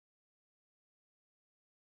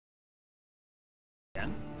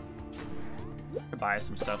Again. Could buy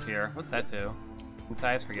some stuff here. What's that do?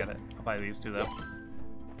 Size, forget it. I'll buy these two though.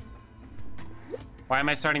 Why am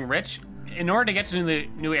I starting rich? In order to get to the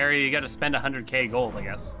new area, you got to spend 100k gold, I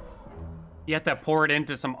guess. You have to pour it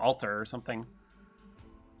into some altar or something.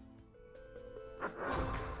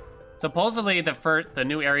 Supposedly, the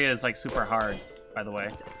new area is like super hard, by the way.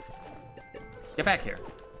 Get back here.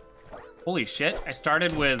 Holy shit, I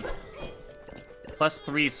started with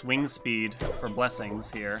 +3 swing speed for blessings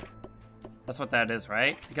here. That's what that is,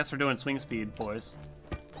 right? I guess we're doing swing speed, boys.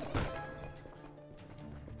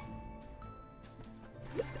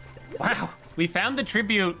 Wow, we found the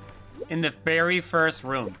tribute in the very first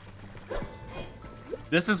room.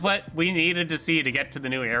 This is what we needed to see to get to the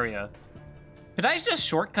new area. Could I just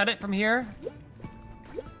shortcut it from here?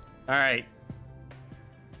 All right.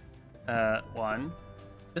 1.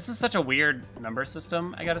 This is such a weird number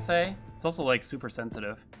system, I gotta say. It's also like super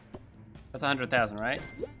sensitive. That's 100,000, right?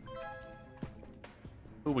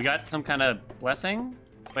 Ooh, we got some kind of blessing.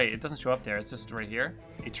 Wait, it doesn't show up there. It's just right here.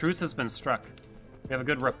 A truce has been struck. We have a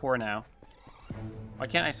good rapport now. Why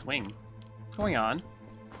can't I swing? What's going on?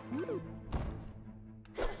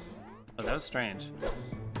 Oh, that was strange.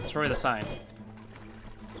 Destroy the sign.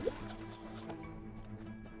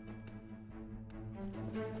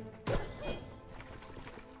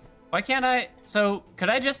 Why can't I? So, could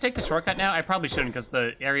I just take the shortcut now? I probably shouldn't because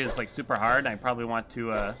the area is like super hard and I probably want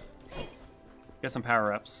to get some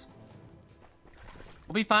power-ups.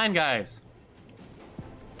 We'll be fine, guys.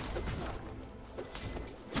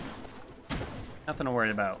 Nothing to worry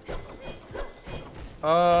about.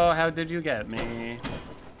 Oh, how did you get me?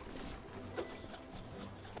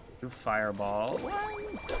 You fireball.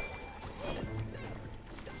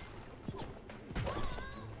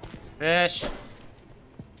 Fish.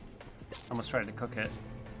 Almost tried to cook it.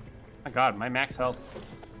 My god, my max health.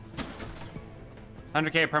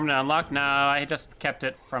 100k permanent unlock? No, I just kept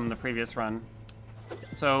it from the previous run.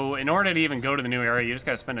 So in order to even go to the new area, you just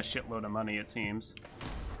gotta spend a shitload of money, it seems.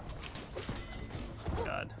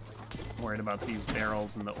 God, I'm worried about these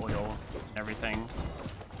barrels and the oil and everything.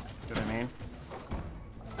 You know what I mean?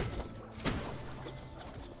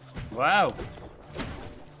 Wow.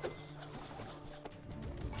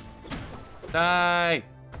 Die.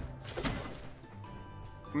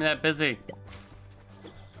 Give me that busy.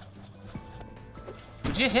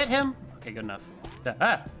 Did you hit him? Okay, good enough.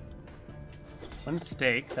 Ah! One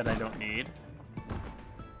steak that I don't need.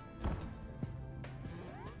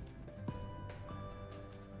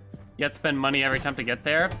 Yet spend money every time to get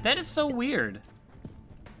there? That is so weird.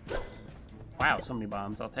 Wow, so many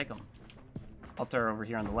bombs. I'll take them. Altar over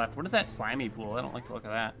here on the left. What is that slimy pool? I don't like the look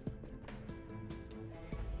of that.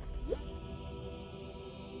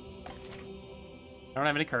 I don't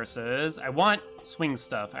have any curses. I want swing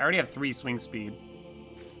stuff. I already have 3 swing speed.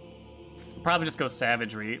 I'll probably just go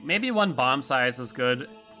savagery. Maybe 1 bomb size is good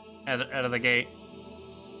out of the gate.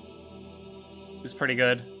 It's pretty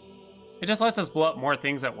good. It just lets us blow up more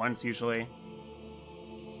things at once, usually.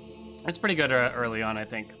 It's pretty good early on, I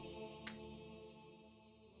think.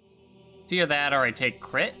 It's either that or I take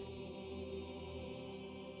crit.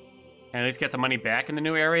 And at least get the money back in the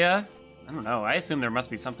new area. I don't know. I assume there must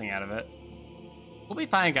be something out of it. We'll be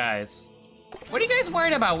fine, guys. What are you guys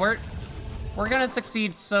worried about? We're gonna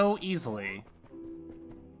succeed so easily.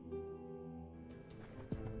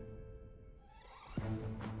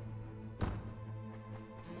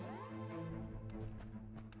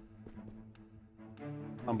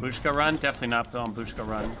 Bombushka run? Definitely not Bombushka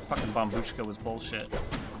run. Fucking Bombushka was bullshit.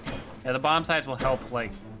 Yeah, the bomb size will help,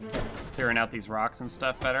 like, clearing out these rocks and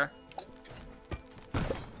stuff better.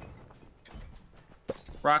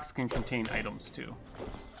 Rocks can contain items, too.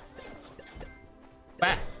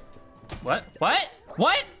 Bah. What? What?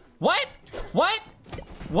 What? What? What?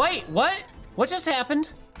 Wait, what? What just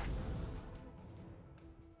happened?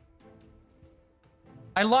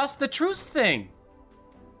 I lost the truce thing.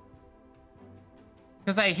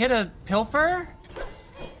 Because I hit a pilfer?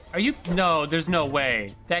 Are you? No, there's no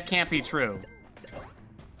way. That can't be true.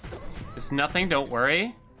 It's nothing, don't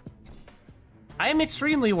worry. I am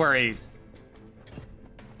extremely worried.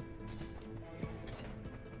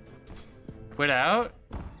 Quit out.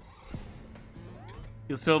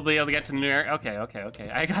 You'll still be able to get to the new area. Okay, okay, okay.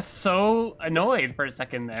 I got so annoyed for a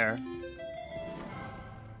second there.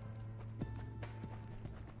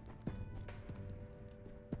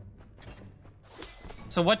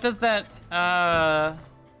 So what does that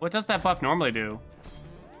buff normally do?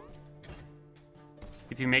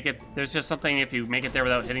 If you make it, there's just something if you make it there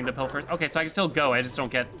without hitting the pilfer. Okay, so I can still go. I just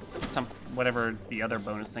don't get some whatever the other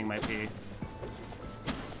bonus thing might be.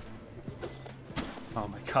 Oh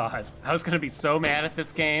my god. I was gonna be so mad at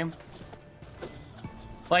this game.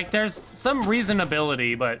 Like, there's some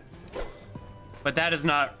reasonability, but that is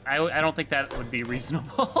not... I don't think that would be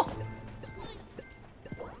reasonable.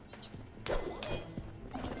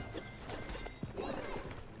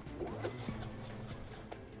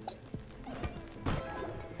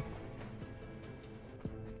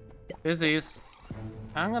 Busies.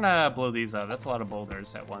 I'm gonna blow these up. That's a lot of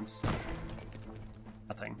boulders at once.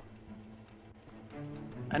 Nothing.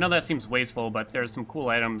 I know that seems wasteful, but there's some cool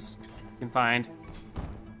items you can find.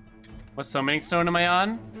 What summoning stone am I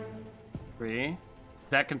on? 3. Is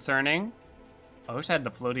that concerning? I wish I had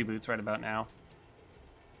the floaty boots right about now.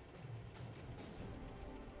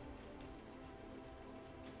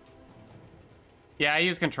 Yeah, I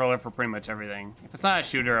use controller for pretty much everything. If it's not a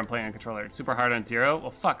shooter, I'm playing on controller. It's super hard on 0.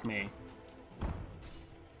 Well, fuck me.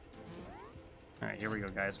 All right, here we go,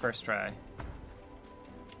 guys. First try.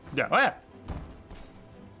 Yeah, oh yeah.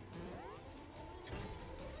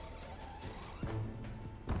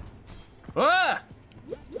 Ah!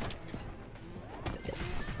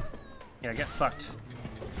 Yeah, get fucked.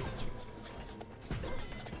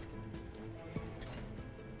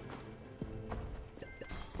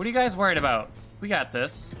 What are you guys worried about? We got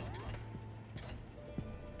this.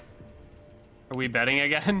 Are we betting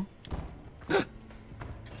again?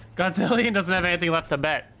 Godzillion doesn't have anything left to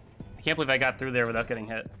bet. I can't believe I got through there without getting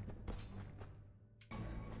hit.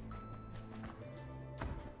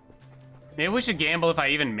 Maybe we should gamble if I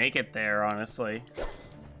even make it there, honestly.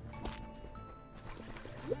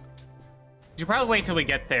 We should probably wait till we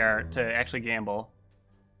get there to actually gamble.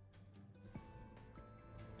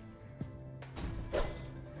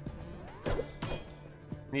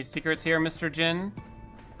 Any secrets here, Mr. Jin?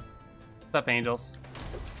 What's up, angels?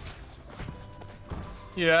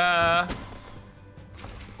 Yeah.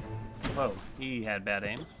 Whoa, he had bad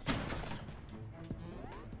aim.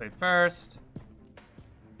 Wait first.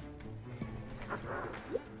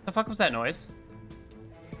 The fuck was that noise?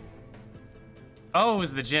 Oh, it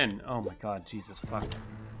was the Jin. Oh my god, Jesus fuck.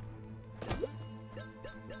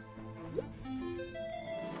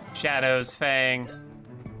 Shadows, Fang.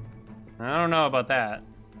 I don't know about that.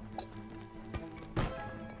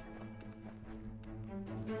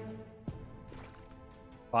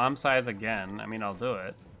 Bomb size again. I mean, I'll do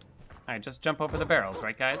it. All right, just jump over the barrels,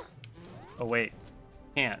 right, guys? Oh, wait.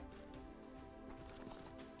 Can't.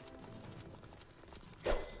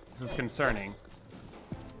 This is concerning.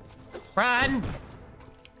 Run!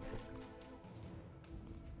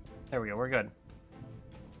 There we go, we're good.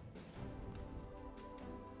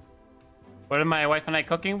 What am my wife and I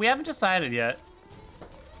cooking? We haven't decided yet.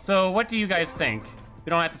 So what do you guys think? We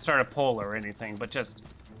don't have to start a poll or anything, but just...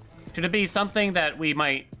 Should it be something that we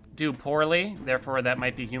might do poorly, therefore that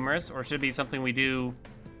might be humorous, or should it be something we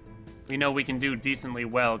know we can do decently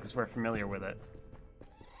well because we're familiar with it?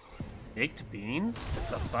 Baked beans?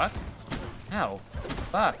 The fuck? Ow.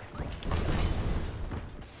 Fuck.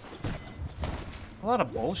 A lot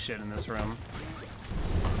of bullshit in this room.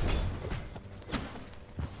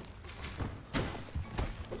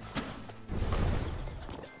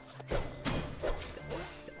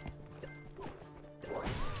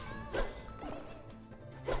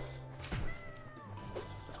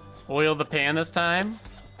 Oil the pan this time?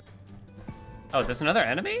 Oh, there's another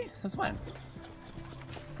enemy? Since when?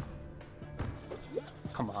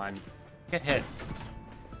 Come on. Get hit.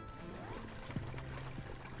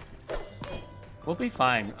 We'll be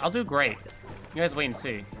fine. I'll do great. You guys wait and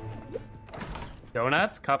see.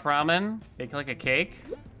 Donuts, cup ramen, bake like a cake.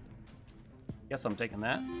 Guess I'm taking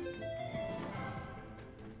that.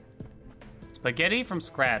 Spaghetti from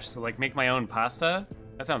scratch, so like make my own pasta?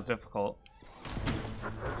 That sounds difficult.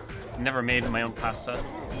 Never made my own pasta.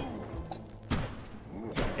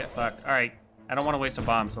 Get fucked. All right, I don't want to waste a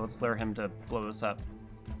bomb, so let's lure him to blow this up.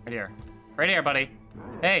 Right here. Right here, buddy.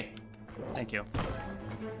 Hey. Thank you. All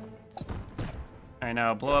right,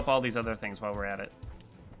 now blow up all these other things while we're at it.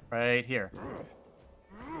 Right here.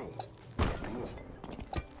 All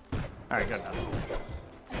right, good enough.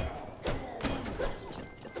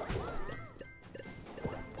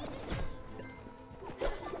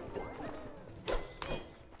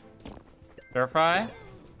 Stir fry?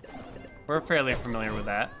 We're fairly familiar with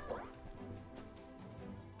that.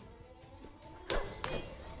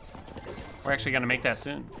 We're actually gonna make that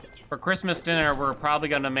soon. For Christmas dinner, we're probably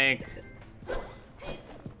gonna make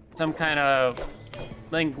some kind of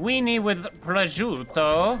linguine with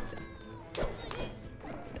prosciutto.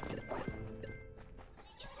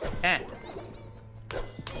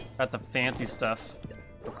 Got the fancy stuff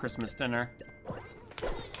for Christmas dinner.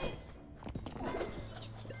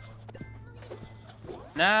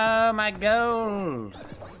 No, my gold.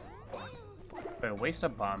 Wait, waste a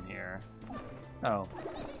bomb here. Oh.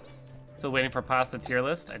 Still waiting for pasta tier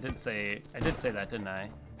list? I did say that, didn't I?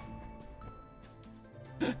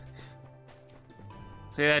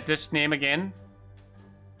 Say that dish name again.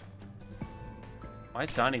 Why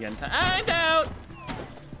is Donnie getting time? I'm out!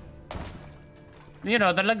 You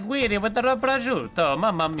know, the linguine with the prosciutto,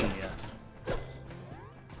 mamma mia.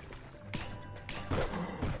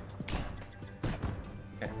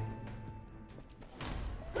 Okay.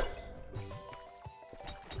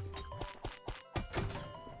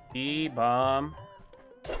 E-bomb.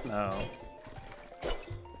 No.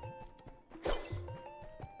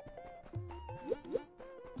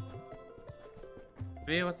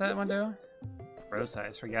 What's that one do? Bro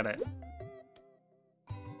size, forget it.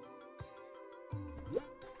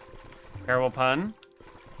 Terrible pun.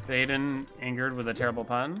 Aiden angered with a terrible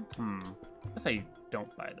pun. I guess I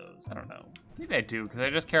don't buy those. I don't know. Maybe I do, because I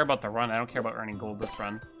just care about the run. I don't care about earning gold this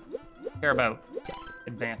run. I care about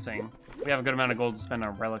advancing. We have a good amount of gold to spend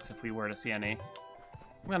on relics if we were to see any.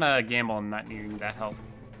 I'm gonna gamble on not needing that help.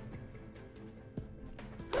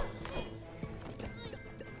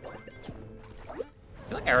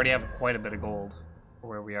 I feel like I already have quite a bit of gold for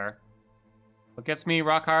where we are. What gets me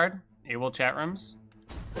rock hard? AWOL chat rooms.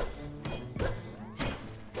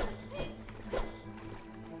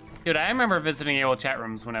 Dude, I remember visiting AWOL chat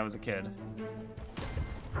rooms when I was a kid.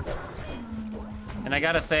 And I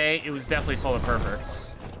gotta say, it was definitely full of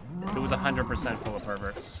perverts. It was 100% full of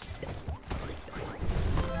perverts.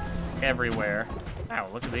 Everywhere. Wow,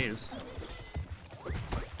 look at these.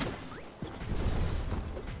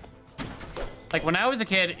 Like, when I was a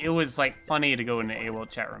kid, it was, like, funny to go into AWOL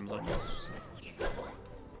chat rooms almost.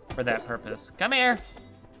 For that purpose. Come here!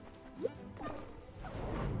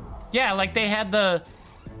 Yeah, like, they had the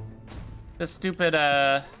stupid,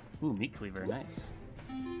 ooh, meat cleaver, nice.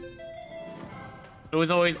 It was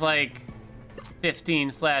always, like,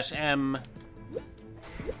 15/M.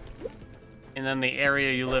 And then the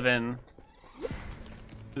area you live in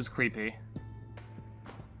was creepy.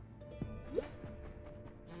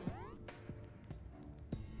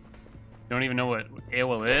 Don't even know what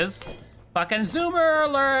AWOL is? Fucking zoomer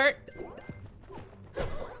alert!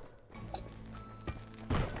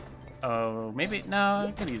 Oh, maybe, no,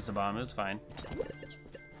 I could use the bomb, it was fine.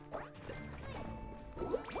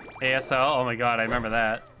 ASL, oh my god, I remember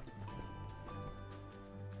that.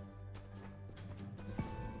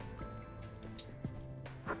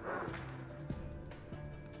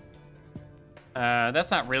 That's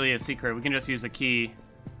not really a secret, we can just use a key.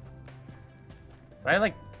 But I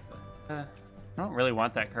like, I don't really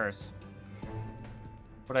want that curse.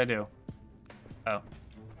 What'd I do? Oh.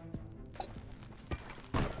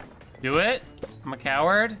 Do it? I'm a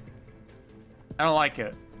coward? I don't like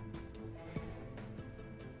it.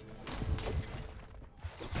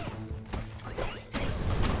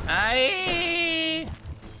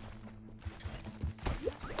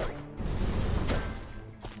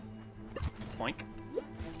 Boink.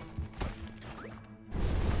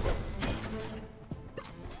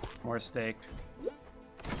 More steak.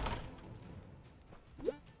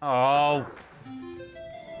 Oh.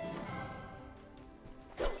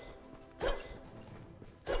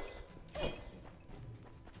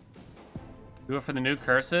 Do it for the new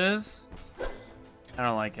curses? I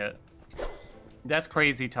don't like it. That's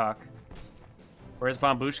crazy talk. Where's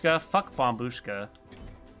Bombushka? Fuck Bombushka.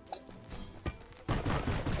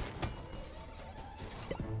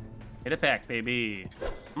 Hit it back, baby.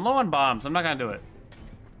 I'm low on bombs. I'm not gonna do it.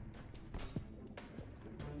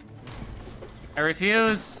 I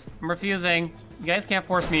refuse. I'm refusing. You guys can't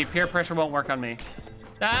force me. Peer pressure won't work on me.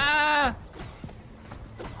 Ah!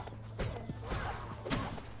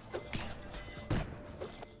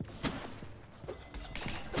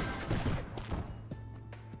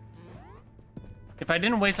 If I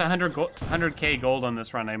didn't waste 100k gold on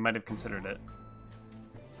this run, I might have considered it.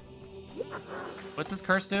 What's this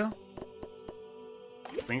curse do?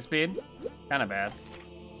 Wing speed? Kinda bad.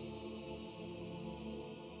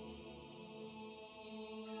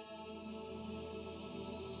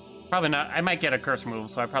 Probably not. I might get a curse removal,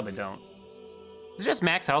 so I probably don't. Is it just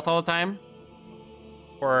max health all the time?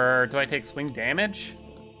 Or do I take swing damage?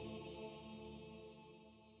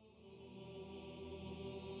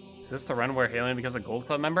 Is this the run where Haelian becomes a Gold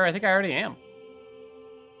Club member? I think I already am.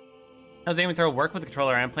 I was aiming to throw work with the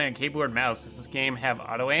controller. I'm playing keyboard mouse. Does this game have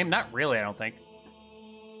auto-aim? Not really, I don't think.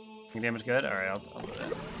 Swing damage good? Alright, I'll do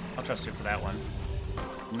it. I'll trust you for that one.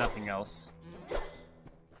 Nothing else.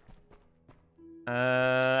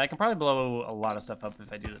 I can probably blow a lot of stuff up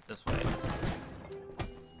if I do it this way.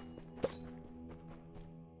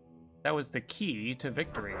 That That was the key to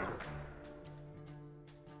victory.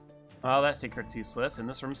 Well, that secret's useless, and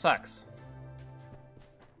this room sucks.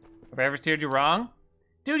 Have I ever steered you wrong?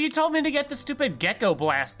 Dude, you told me to get the stupid Gecko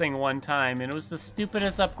Blast thing one time, and it was the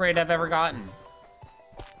stupidest upgrade I've ever gotten.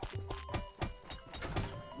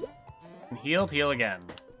 And healed, heal again.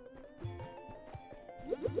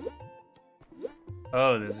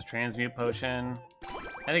 Oh, there's a transmute potion.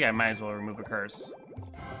 I think I might as well remove a curse.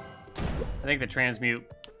 I think the transmute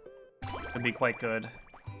would be quite good.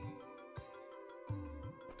 I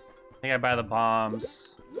think I buy the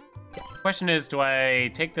bombs. Question is, do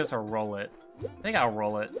I take this or roll it? I think I'll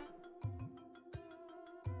roll it.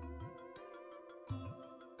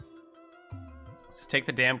 Just take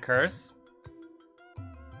the damn curse.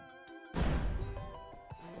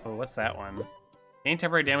 Oh, what's that one? Gain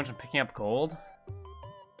temporary damage when picking up gold.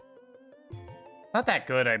 Not that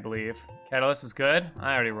good, I believe. Catalyst is good.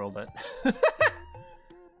 I already rolled it.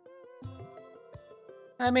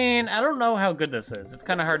 I mean, I don't know how good this is. It's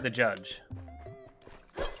kind of hard to judge.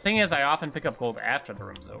 Thing is, I often pick up gold after the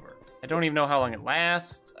room's over. I don't even know how long it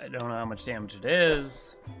lasts. I don't know how much damage it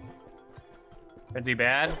is. Frenzy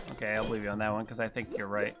bad? Okay, I'll believe you on that one, because I think you're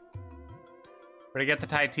right. Where to get the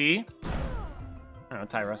Thai tea? I don't know,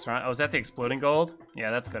 Thai restaurant. Oh, is that the exploding gold?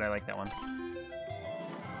 Yeah, that's good. I like that one.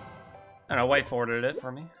 I don't know, wife ordered it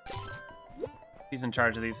for me. She's in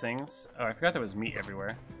charge of these things. Oh, I forgot there was meat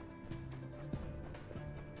everywhere.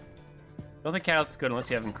 Don't think Catalyst is good unless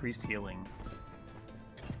you have increased healing.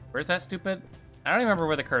 Where's that stupid? I don't even remember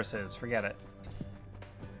where the curse is. Forget it.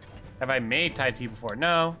 Have I made Thai tea before?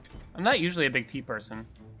 No. I'm not usually a big tea person.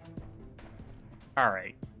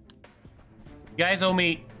 Alright. You guys owe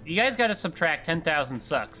me... You guys gotta subtract 10,000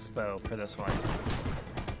 sucks, though, for this one.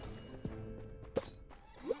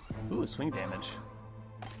 Ooh, swing damage.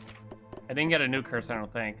 I didn't get a new curse, I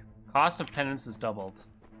don't think. Cost of penance is doubled.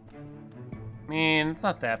 I mean, it's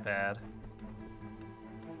not that bad.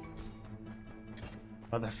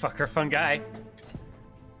 Motherfucker, fun guy.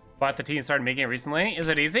 Bought the tea and started making it recently. Is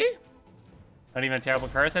it easy? Not even a terrible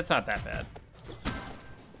curse? It's not that bad.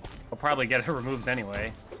 I'll probably get it removed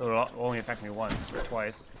anyway, so it'll only affect me once or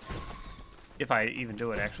twice. If I even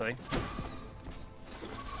do it, actually.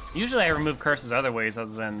 Usually I remove curses other ways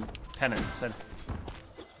other than penance.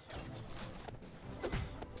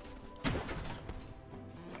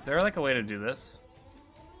 Is there like a way to do this?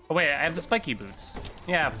 Oh wait, I have the spiky boots.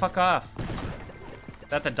 Yeah, fuck off. Is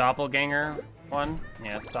that the doppelganger one?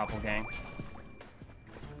 Yeah, it's doppelgang. Can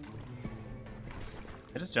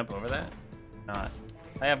I just jump over that? Not.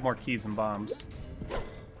 I have more keys and bombs.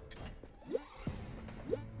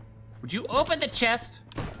 Would you open the chest?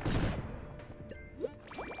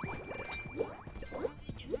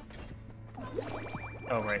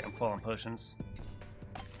 Oh right, I'm full on potions.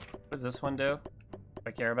 What does this one do? If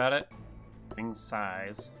I care about it? Wing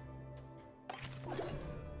size.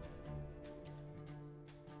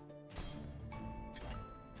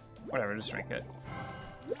 Whatever, just drink it.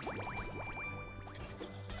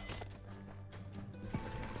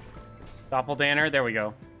 Doppeldanner, there we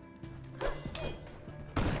go.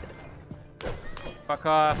 Fuck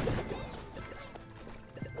off.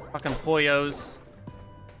 Fucking poyos.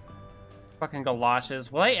 Fucking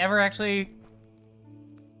galoshes. Will I ever actually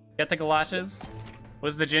get the galoshes? What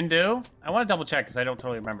does the gin do? I want to double check because I don't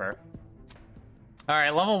totally remember.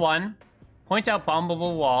 Alright, level 1. Point out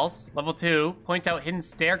bombable walls. Level 2. Point out hidden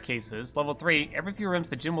staircases. Level 3. Every few rooms,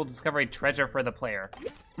 the gym will discover a treasure for the player.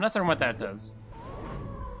 I'm not certain what that does.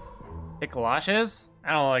 Hit galoshes?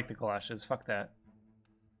 I don't like the galoshes. Fuck that.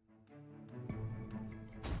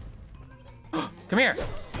 Come here.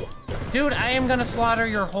 Dude, I am gonna slaughter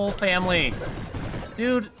your whole family.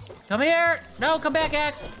 Dude, come here. No, come back,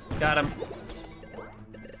 Axe. Got him.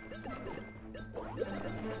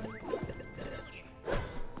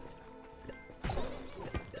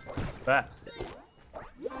 Ah.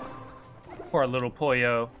 Poor little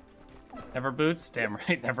Poyo. Never boots? Damn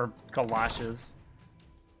right, never galoshes.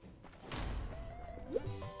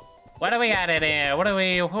 What do we got in here? What do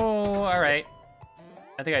we... Oh, alright.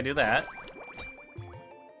 I think I do that.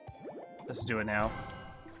 Let's do it now.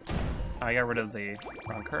 Oh, I got rid of the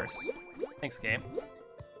wrong curse. Thanks, game.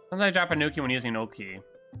 Sometimes I drop a new key when using an old key.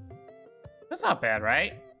 That's not bad,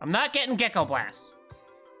 right? I'm not getting Gecko Blast.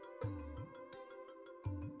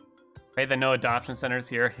 Right, the no adoption centers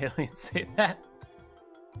here. Aliens say that.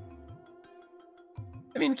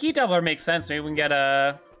 I mean, key doubler makes sense. Maybe we can get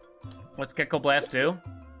a... What's Gecko Blast do?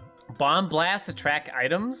 Bomb blasts attract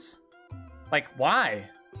items? Like, why?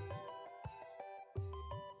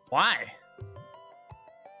 Why?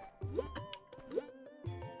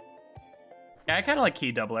 Yeah, I kind of like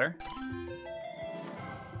key doubler.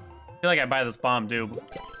 feel like I buy this bomb too.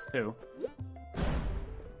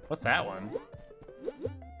 What's that one?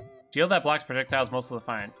 Shield that blocks projectiles most of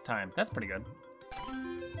the time. That's pretty good.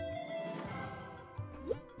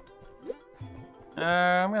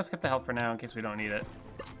 I'm gonna skip the health for now in case we don't need it.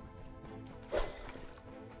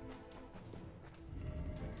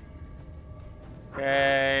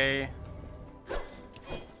 Okay.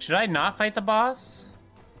 Should I not fight the boss?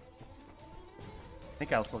 I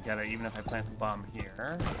think I'll still get it even if I plant the bomb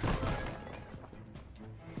here.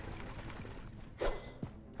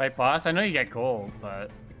 Fight boss? I know you get gold, but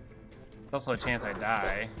there's also a chance I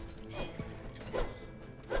die.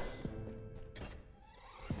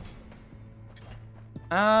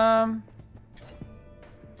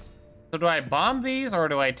 So do I bomb these or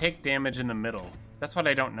do I take damage in the middle? That's what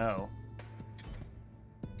I don't know.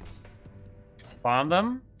 Bomb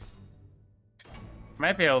them?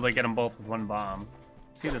 Might be able to get them both with one bomb.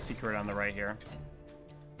 See the secret on the right here.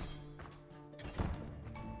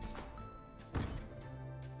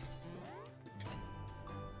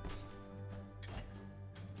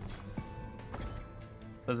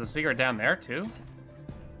 There's a secret down there too?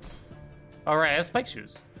 All right, I have spike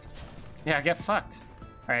shoes. Yeah, get fucked.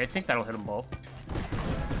 All right, I think that'll hit them both.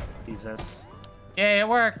 Jesus. Yay, it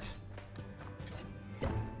worked.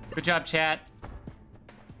 Good job, chat.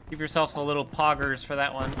 Give yourselves a little poggers for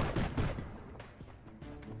that one.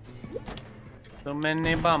 So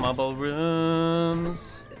many bombable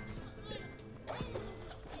rooms.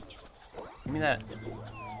 Give me that.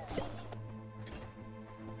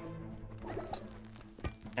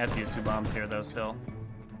 I have to use 2 bombs here, though, still.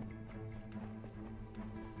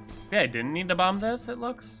 Yeah, I didn't need to bomb this, it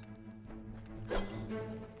looks.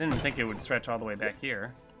 Didn't think it would stretch all the way back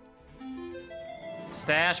here.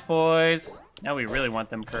 Stash, boys. Now we really want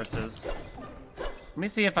them curses. Let me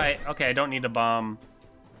see if okay, I don't need to bomb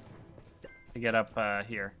to get up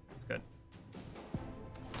here. That's good.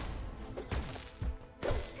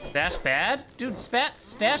 Stash bad? Dude,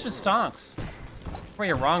 stash is stonks. Where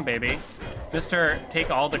you're wrong, baby. Mr.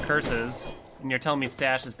 Take all the curses, and you're telling me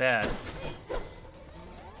stash is bad.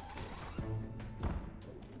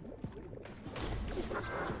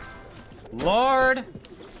 Lord!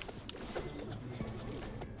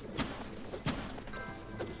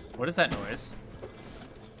 What is that noise?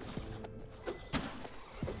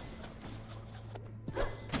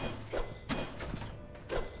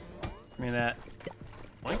 Give me that.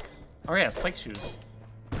 Boink. Oh yeah, spike shoes.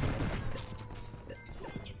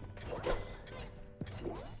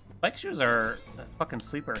 Spike shoes are a fucking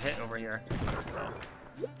sleeper hit over here. Oh.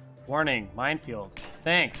 Warning, minefield.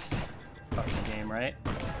 Thanks. Fucking game, right?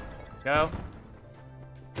 Go.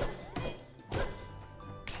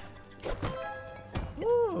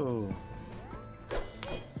 Ooh.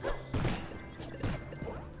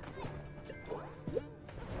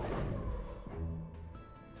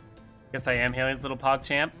 Guess I am Haelian's little pog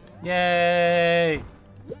champ. Yay!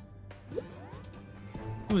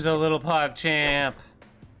 Who's a little pog champ?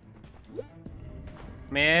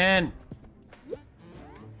 Man.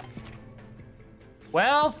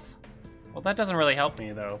 Wealth? Well, that doesn't really help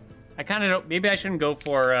me, though. I kind of don't... Maybe I shouldn't go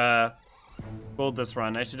for gold this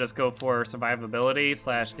run. I should just go for survivability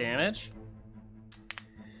 / damage.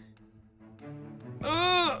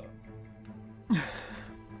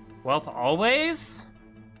 Wealth always?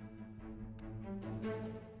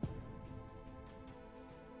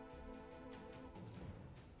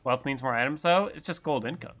 Wealth means more items, though? It's just gold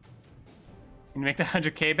income. Can you make the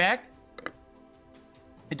 100K back?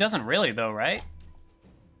 It doesn't really, though, right?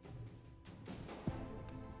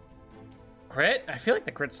 Crit? I feel like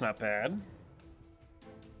the crit's not bad.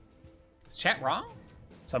 Is chat wrong?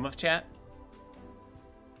 Some of chat?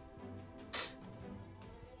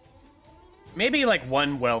 Maybe like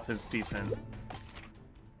 1 wealth is decent.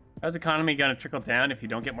 How's economy gonna trickle down if you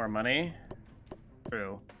don't get more money?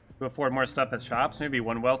 True. To afford more stuff at shops, maybe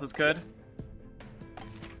 1 wealth is good.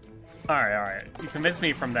 Alright, alright. You convinced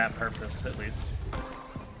me from that purpose, at least.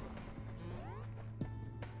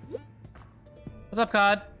 What's up,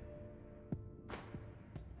 COD?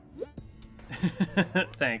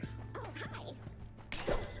 Thanks.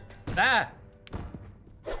 Ah!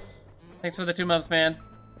 Thanks for the 2 months, man.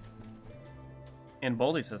 And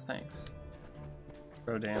Boldy says thanks.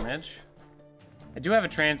 Throw damage. I do have a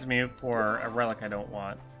transmute for a relic I don't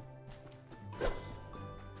want.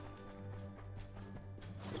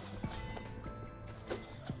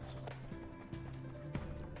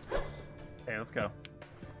 Okay, let's go.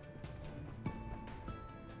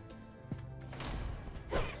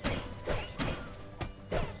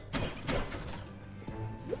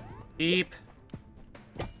 Deep.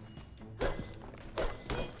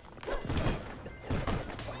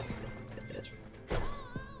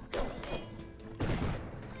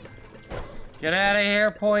 Get out of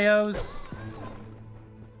here, poyos.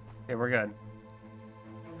 Okay, we're good.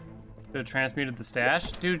 Could have transmuted the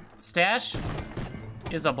stash. Dude, stash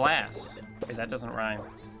is a blast. Okay, that doesn't rhyme.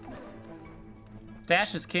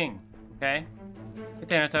 Stash is king, okay? Hey,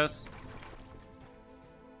 Thanatos.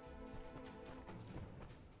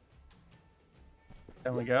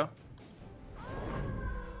 Down we go.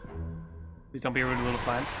 Please don't be rude to little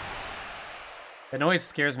slimes. That noise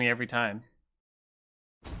scares me every time.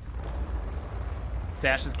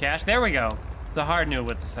 Stash is cash. There we go. Zahar knew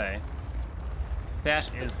what to say. Stash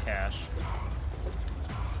is cash.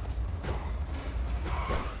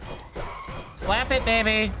 Slap it,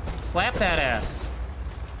 baby. Slap that ass.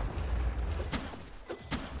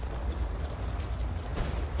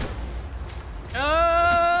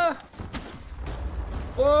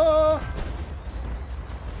 Whoa!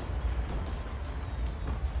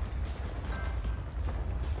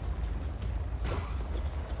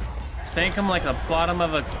 Spank him like the bottom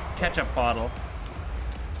of a ketchup bottle.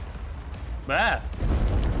 Ah.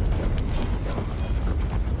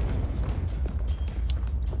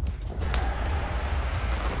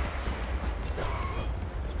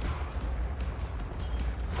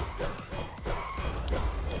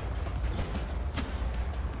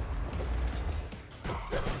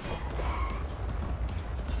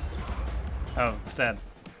 Oh, it's dead.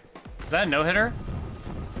 Is that a no-hitter?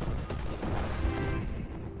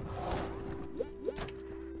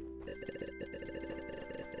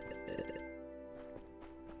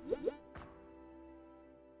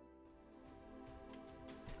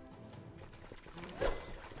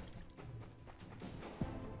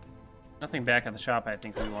 Nothing back at the shop I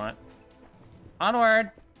think we want.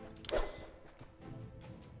 Onward!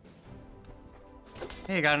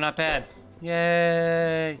 Hey, got a not bad.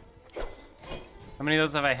 Yay! How many of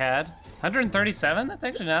those have I had? 137? That's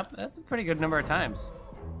actually not, that's a pretty good number of times.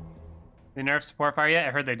 They nerfed support fire yet?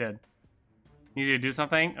 I heard they did. You need to do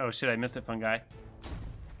something? Oh shit, I missed it, fun guy.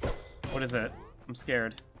 What is it? I'm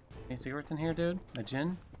scared. Any cigarettes in here, dude? A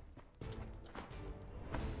gin?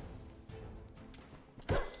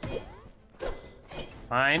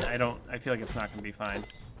 Fine, I feel like it's not gonna be fine.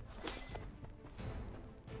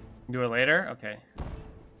 Do it later? Okay.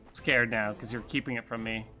 I'm scared now, because you're keeping it from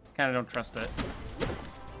me. Kinda don't trust it.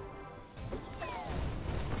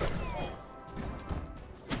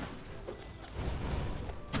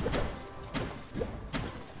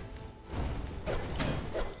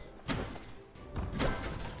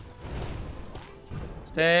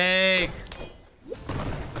 Steak!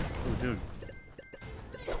 Oh, dude.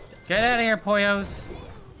 Get out of here, poyos!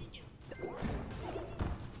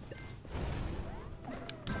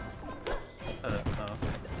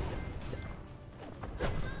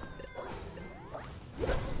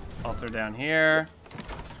 Altar down here.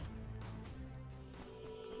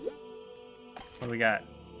 What do we got?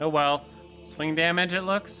 No wealth. Swing damage, it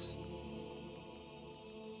looks.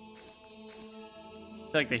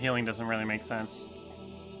 I feel like the healing doesn't really make sense.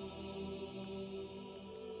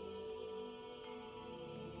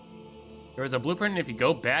 There is a blueprint if you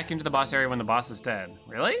go back into the boss area when the boss is dead.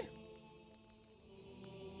 Really?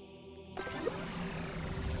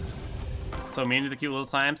 So mean to the cute little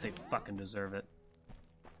slimes? They fucking deserve it.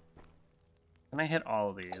 Can I hit all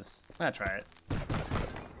of these? I'm gonna try it.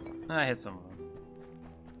 I hit some of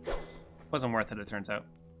them. Wasn't worth it, it turns out.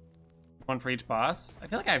 One for each boss? I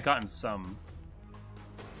feel like I've gotten some.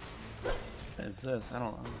 What is this? I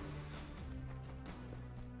don't know.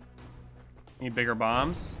 Need bigger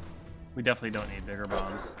bombs? We definitely don't need bigger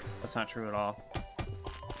bombs. That's not true at all.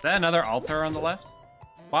 Is that another altar on the left?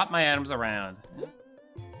 Swap my items around.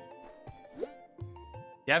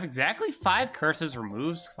 You have exactly 5 curses,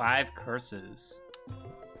 removes 5 curses.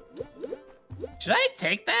 Should I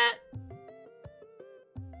take that?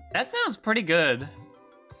 That sounds pretty good.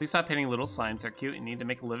 Please stop hitting little slimes. They're cute and need to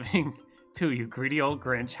make a living too, you greedy old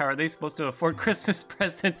Grinch. How are they supposed to afford Christmas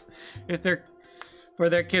presents if they're for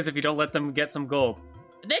their kids if you don't let them get some gold?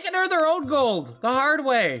 They can earn their own gold the hard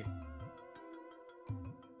way.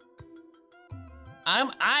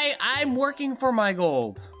 I'm working for my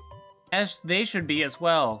gold. As they should be as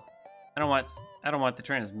well. I don't want the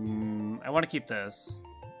trans. I want to keep this.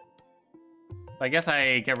 I guess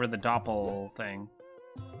I get rid of the doppel thing.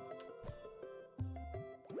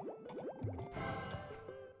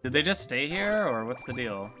 Did they just stay here, or what's the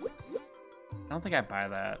deal? I don't think I buy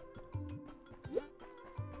that.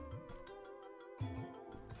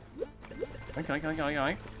 Oink, oink, oink, oink,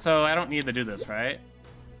 oink. So I don't need to do this, right?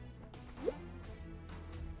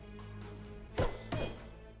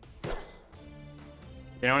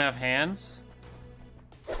 They don't have hands?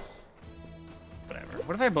 Whatever.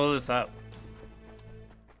 What if I blow this up?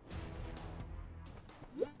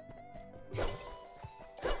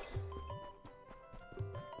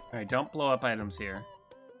 Alright, don't blow up items here.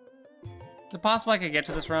 Is it possible I could get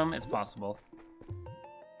to this room? It's possible.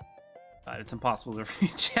 It's impossible to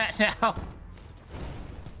read chat now.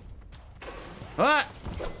 What?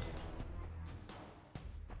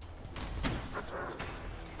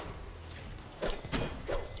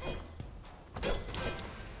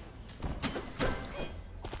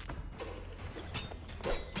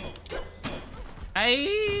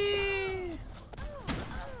 Aye!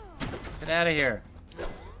 Get out of here.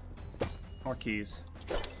 More keys.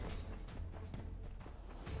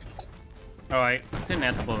 Oh, I didn't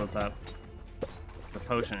have to blow this up. The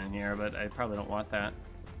potion in here, but I probably don't want that.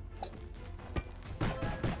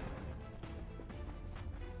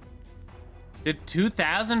 Did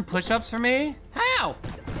 2,000 push-ups for me? How?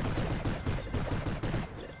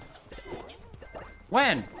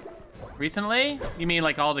 When? Recently? You mean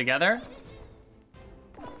like all together?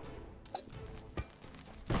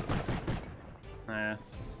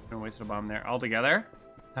 Gonna waste a bomb there. All together?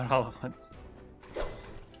 Not all at once.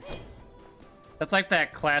 That's like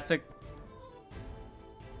that classic...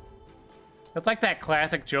 That's like that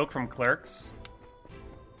classic joke from Clerks,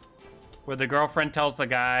 where the girlfriend tells the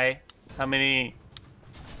guy how many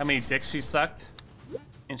dicks she sucked,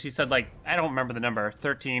 and she said, like, I don't remember the number,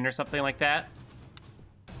 13 or something like that.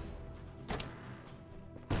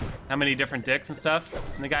 How many different dicks and stuff,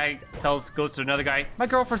 and the guy goes to another guy, my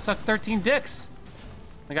girlfriend sucked 13 dicks.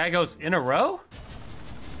 The guy goes, in a row?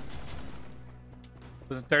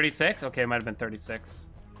 Was it 36? Okay, it might have been 36.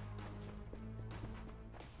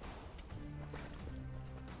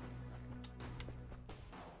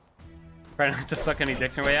 Trying not to suck any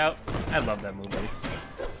dicks on your way out. I love that movie.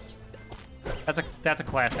 That's a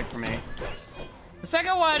classic for me. The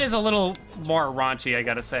second one is a little more raunchy, I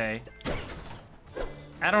gotta say.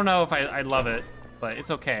 I don't know if I love it, but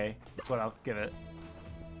it's okay. That's what I'll give it.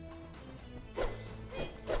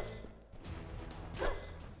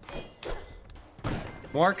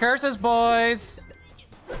 More curses, boys!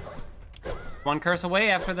 One curse away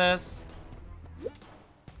after this.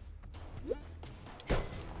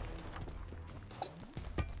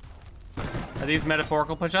 Are these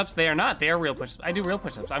metaphorical push-ups? They are not. They are real push-ups. I do real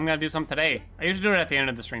push-ups. I'm gonna do some today. I usually do it at the end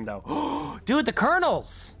of the stream, though. Dude, the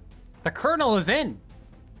kernels! The kernel is in!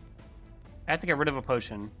 I have to get rid of a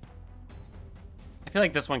potion. I feel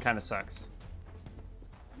like this one kind of sucks.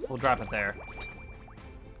 We'll drop it there.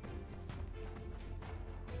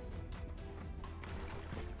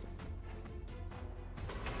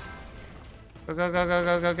 Go, go, go, go,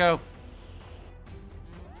 go, go, go.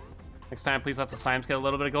 Next time, please let the slimes get a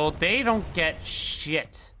little bit of gold. They don't get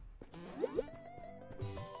shit.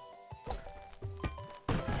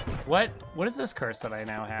 What is this curse that I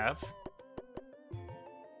now have?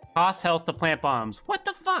 Cost health to plant bombs. What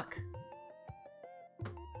the fuck?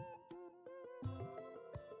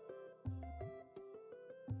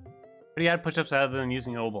 What do you add push-ups other than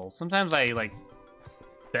using obols? Sometimes I, like,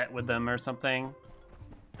 bet with them or something.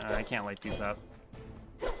 I can't light these up.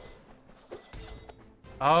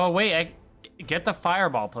 Oh, wait, I get the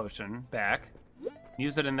fireball potion back.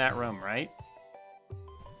 Use it in that room, right?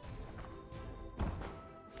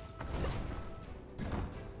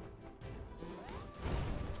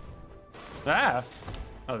 Ah!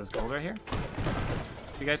 Oh, there's gold right here?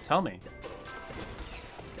 You guys tell me.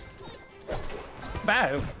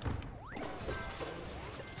 Bow!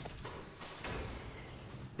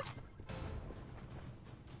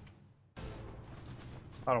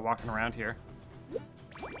 A lot of walking around here.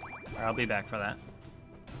 Alright, I'll be back for that.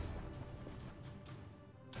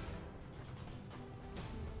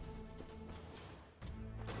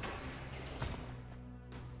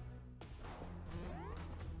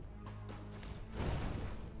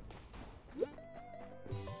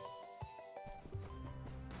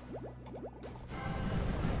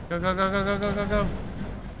 Go, go, go, go, go, go, go, go.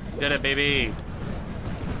 Did it, baby.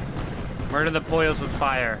 Murder the Poyos with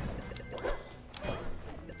fire.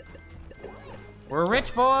 We're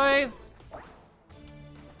rich, boys!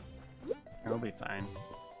 It'll be fine.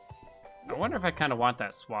 I wonder if I kind of want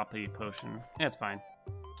that swappy potion. Yeah, it's fine.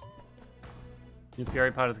 New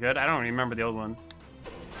Fury Pot is good. I don't remember the old one.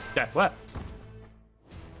 Yeah, what?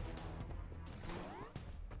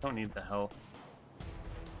 Don't need the health.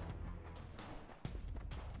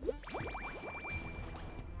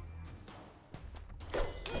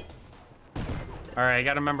 Alright, I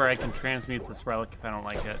gotta remember I can transmute this relic if I don't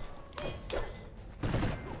like it.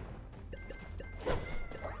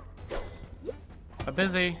 I'm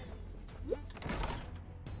busy.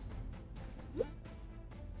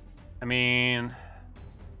 I mean,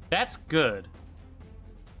 that's good.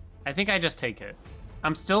 I think I just take it.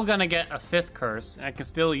 I'm still gonna get a 5th curse, and I can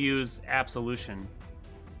still use Absolution.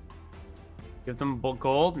 Give them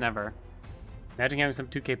gold? Never. Imagine having some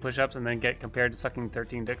 2K push-ups and then get compared to sucking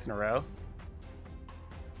 13 dicks in a row.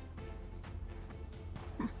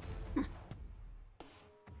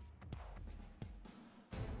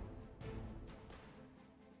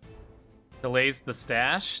 Delays the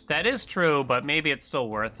stash? That is true, but maybe it's still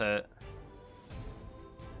worth it.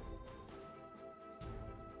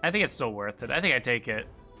 I think it's still worth it. I think I take it.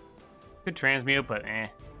 Could transmute, but eh.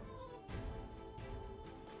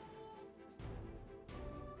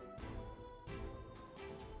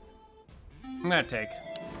 I'm gonna take.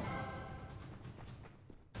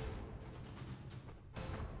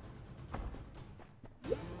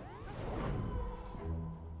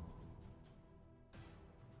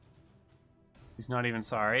 He's not even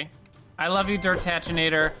sorry. I love you,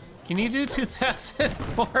 Dirtachinator. Can you do 2,000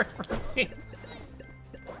 more for me?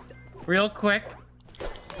 Real quick.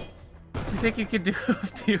 You think you could do a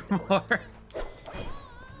few more?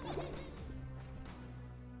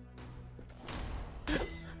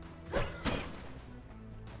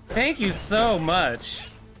 Thank you so much.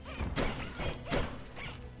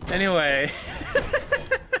 Anyway.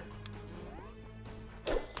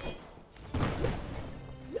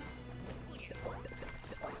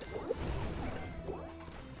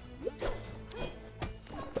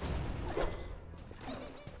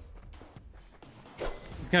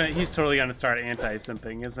 He's totally gonna start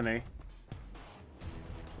anti-simping, isn't he?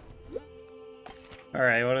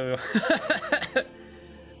 Alright, what do we want?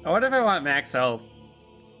 I wonder if I want max health.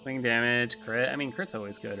 Swing damage, crit. I mean, crit's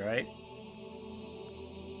always good, right?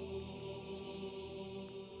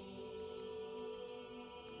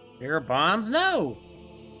 Bigger bombs? No!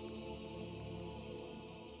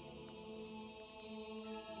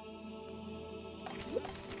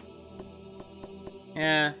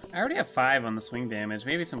 Yeah, I already have 5 on the swing damage.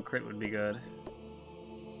 Maybe some crit would be good.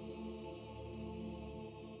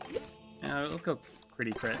 Yeah, let's go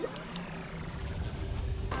critty crit.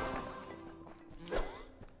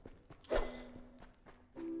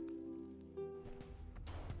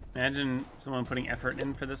 Imagine someone putting effort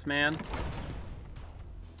in for this man.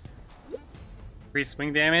 Free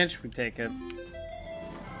swing damage, we take it.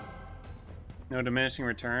 No diminishing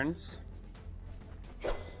returns.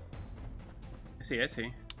 I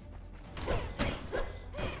see.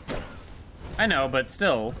 I know, but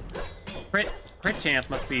still, crit chance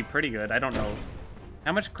must be pretty good. I don't know.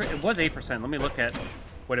 How much crit? It was 8%. Let me look at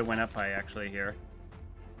what it went up by actually here.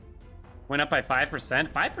 Went up by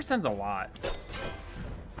 5%. 5%'s a lot.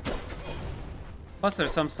 Plus,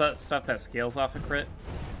 there's some stuff that scales off a crit.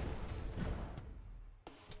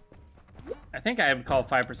 I think I would call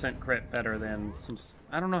 5% crit better than some...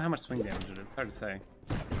 I don't know how much swing damage it is. Hard to say.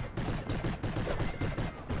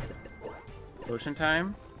 Potion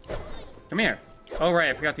time? Come here. Oh, right.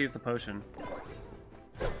 I forgot to use the potion.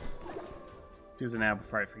 Let's use it now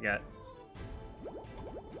before I forget.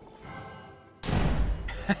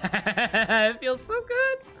 It feels so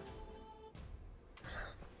good.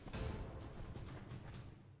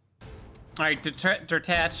 All right,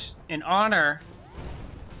 Dirtach, in honor...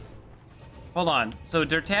 Hold on. So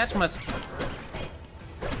Dirtach must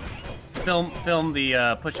film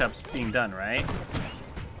the push-ups being done, right?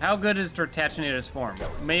 How good is Dirtachinator's form?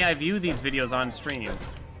 May I view these videos on stream?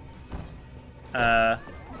 And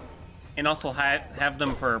also have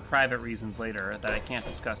them for private reasons later that I can't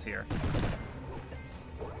discuss here.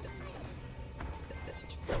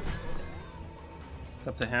 It's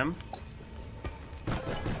up to him.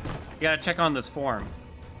 You gotta check on this form.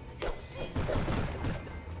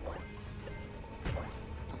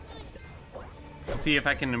 See if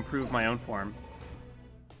I can improve my own form.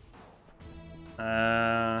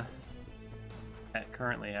 I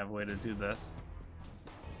currently have a way to do this.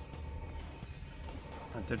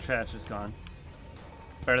 The trash is gone.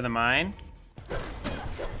 Better than mine.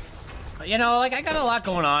 You know, like, I got a lot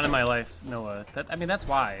going on in my life, Noah. I mean, that's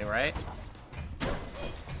why, right?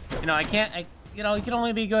 You know, you know, you can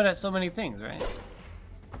only be good at so many things, right?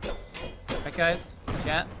 Right, guys?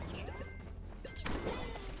 Chat?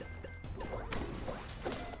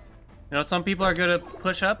 You know, some people are good at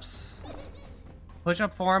push-ups.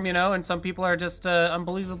 Push-up form, you know, and some people are just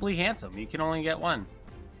unbelievably handsome. You can only get one.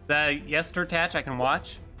 Yes, Dirtach, I can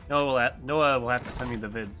watch. Noah will have to send me the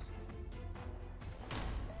vids.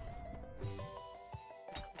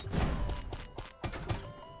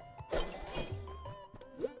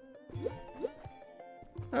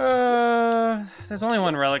 There's only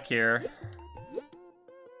one relic here.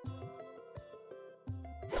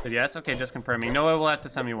 But yes, okay, just confirming. Noah will have to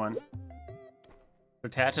send me one.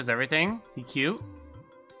 Attaches everything. He cute.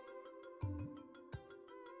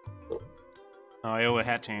 Oh, I owe a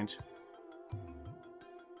hat change.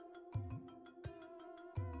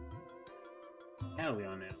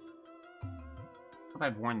 Haelian now. What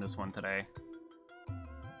have I worn this one today?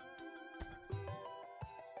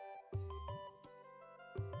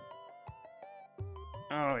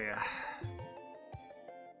 Oh, yeah.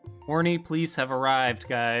 Horny police have arrived,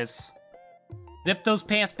 guys. Zip those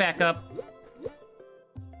pants back up.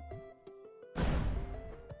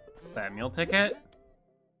 That meal ticket?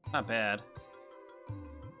 Not bad.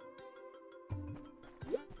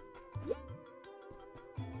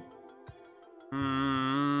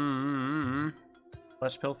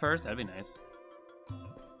 Flesh pill first? That'd be nice.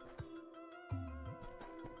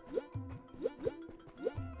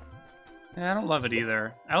 Yeah, I don't love it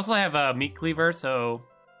either. I also have a meat cleaver, so...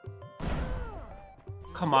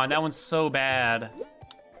 Come on, that one's so bad.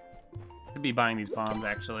 Could be buying these bombs,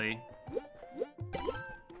 actually.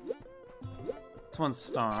 This one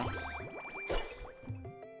stonks. I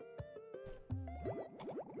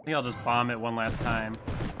think I'll just bomb it one last time.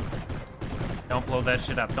 Don't blow that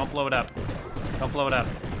shit up. Don't blow it up. Don't blow it up.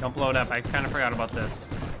 Don't blow it up. I kind of forgot about this.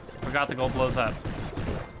 Forgot the gold blows up.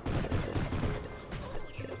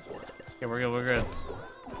 Okay, we're good. We're good.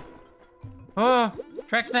 Oh,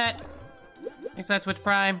 Trexnet. Thanks for that, Twitch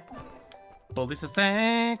Prime. Goldie says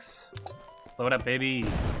thanks. Blow it up, baby.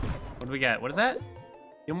 What do we got? What is that?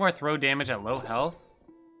 Deal more throw damage at low health.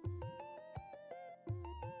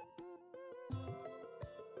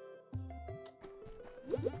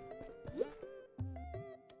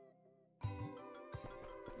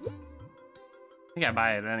 I think I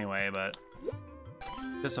buy it anyway, but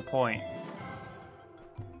disappoint.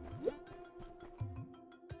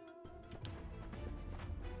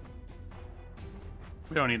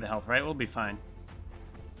 We don't need the health, right? We'll be fine.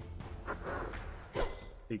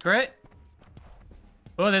 Secret?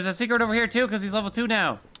 Oh, there's a secret over here too, because he's level 2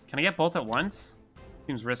 now. Can I get both at once?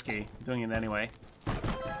 Seems risky. I'm doing it anyway.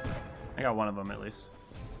 I got one of them at least.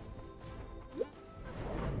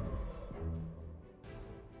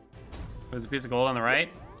 There's a piece of gold on the right.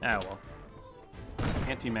 Ah, well.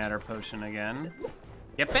 Antimatter potion again.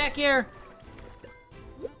 Get back here!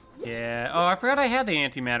 Yeah. Oh, I forgot I had the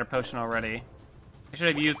antimatter potion already. I should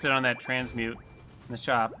have used it on that transmute in the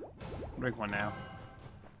shop. I'll drink one now.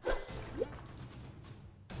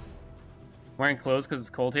 Wearing clothes because it's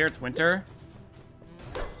cold here. It's winter.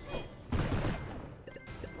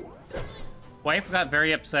 Wife got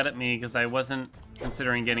very upset at me because I wasn't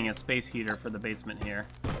considering getting a space heater for the basement here.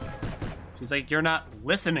 She's like, "You're not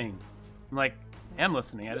listening." I'm like, "I am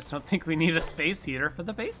listening. I just don't think we need a space heater for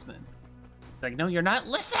the basement." She's like, "No, you're not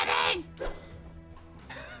listening."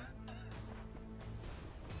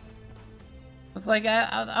 It's like,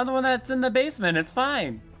 I'm the one that's in the basement. It's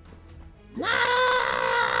fine. No!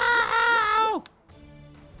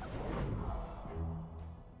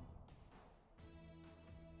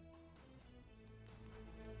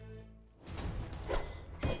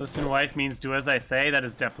 Listen, wife means do as I say. That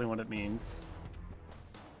is definitely what it means.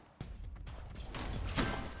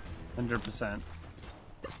 100%.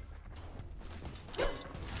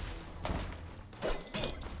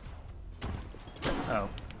 Oh,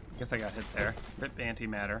 guess I got hit there. Rip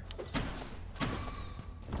antimatter.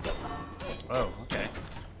 Whoa, okay.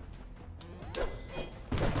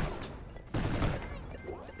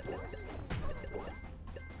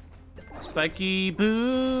 Spiky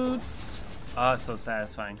boots. Oh, it's so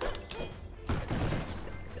satisfying. Okay,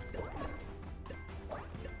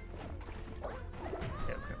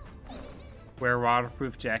 let's go. Wear a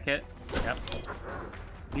waterproof jacket. Yep.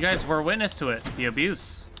 You guys were witness to it. The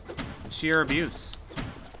abuse. The sheer abuse.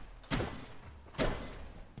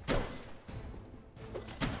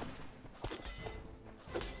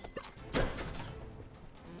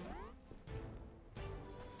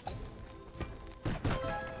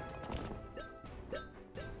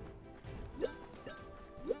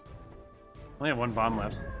 Only have one bomb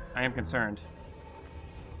left. I am concerned.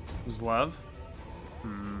 Who's love?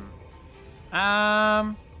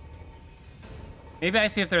 Maybe I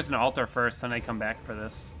see if there's an altar first, then I come back for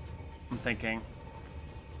this. I'm thinking.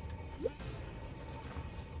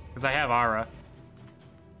 Because I have Aura.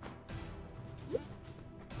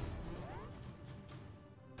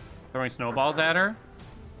 Throwing snowballs at her?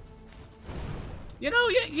 You know,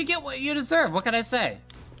 you get what you deserve. What can I say?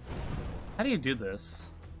 How do you do this?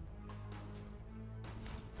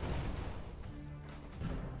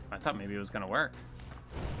 I thought maybe it was gonna work.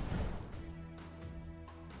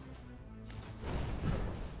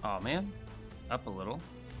 Oh man, up a little.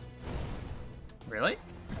 Really?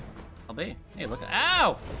 I'll be. Hey, look at.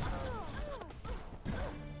 Ow!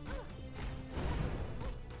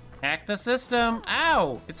 Hack the system.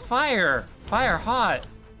 Ow! It's fire. Fire hot.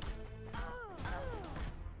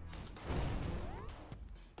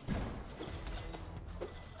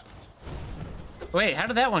 Wait, how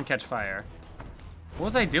did that one catch fire? What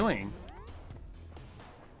was I doing?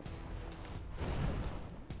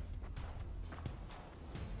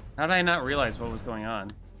 How did I not realize what was going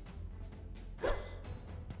on?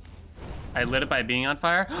 I lit it by being on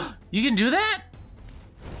fire? You can do that?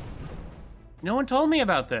 No one told me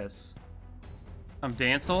about this. I'm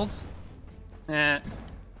danceled? Eh.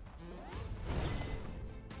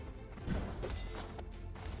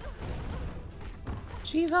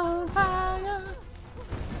 She's on fire.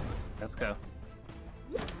 Let's go.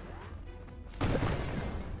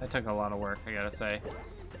 That took a lot of work, I gotta say.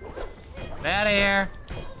 Get out of here.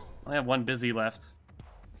 I only have one busy left.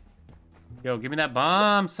 Yo, give me that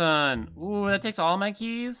bomb, son. Ooh, that takes all my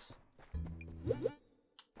keys?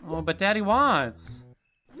 Oh, but Daddy wants.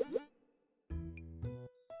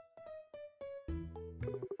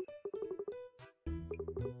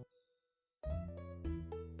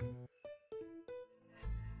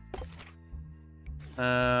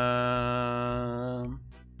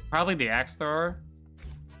 Probably the axe thrower.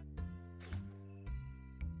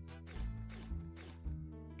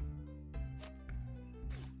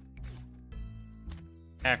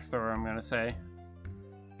 Axe thrower, I'm gonna say.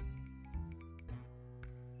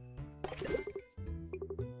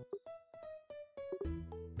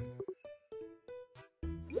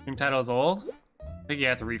 Game title is old. I think you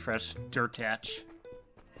have to refresh Dirtatch.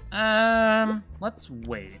 Let's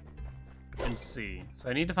wait and see. So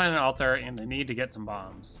I need to find an altar and I need to get some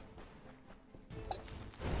bombs.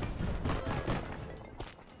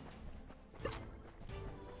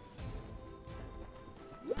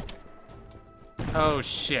 Oh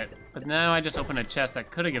shit. But now I just opened a chest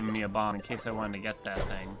that could have given me a bomb in case I wanted to get that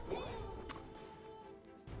thing.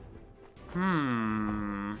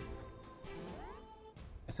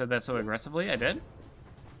 I said that so aggressively, I did?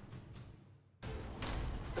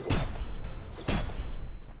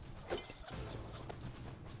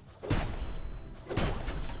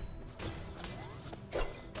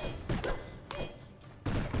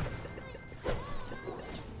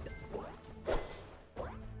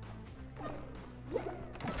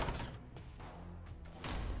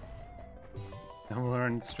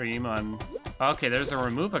 Stream on... Okay, there's a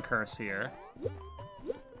remove a curse here.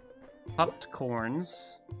 Pupped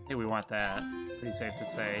corns. Hey, we want that. Pretty safe to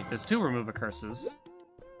say. There's 2 remove a curses.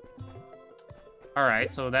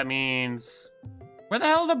 Alright, so that means... Where the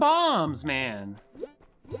hell are the bombs, man?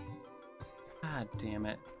 God damn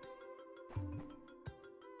it.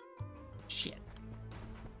 Shit.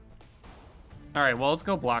 Alright, well, let's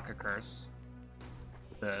go block a curse.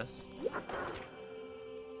 This.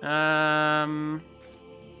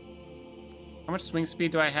 How much swing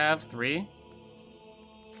speed do I have? 3?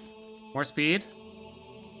 More speed?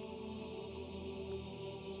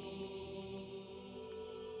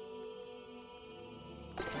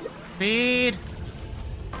 Speed!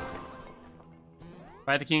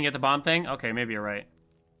 Buy the key and get the bomb thing? Okay, maybe you're right.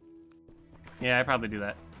 Yeah, I probably do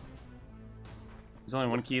that. There's only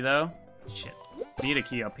 1 key though? Shit. Need a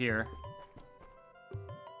key up here.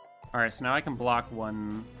 Alright, so now I can block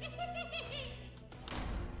 1...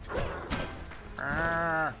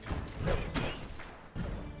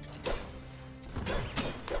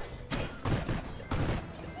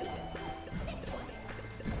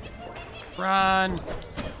 Run!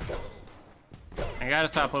 I gotta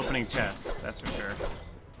stop opening chests, that's for sure.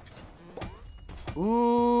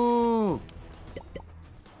 Ooh!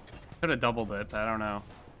 Could have doubled it, but I don't know.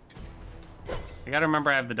 I gotta remember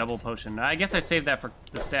I have the double potion. I guess I saved that for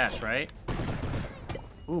the stash, right?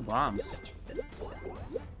 Ooh, bombs.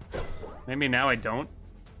 Maybe now I don't.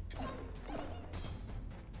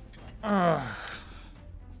 Ugh.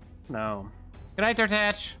 No. Good night,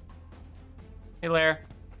 Dirtatch. Hey, Lair.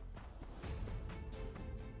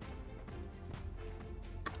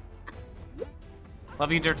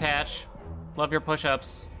 Love you, Dirtatch. Love your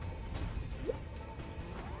push-ups.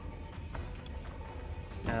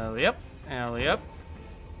 Alley up. Alley up.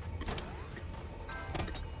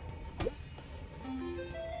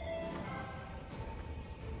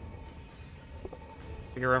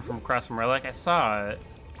 You run from across from Relic? I saw it.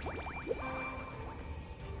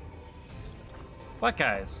 What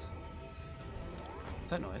guys?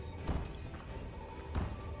 What's that noise?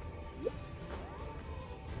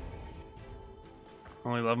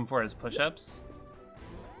 Only love him for his push-ups?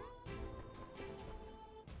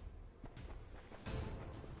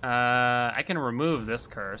 I can remove this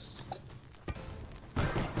curse.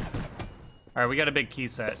 Alright, we got a big key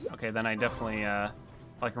set. Okay, then I definitely,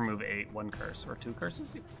 like remove 1 curse, or 2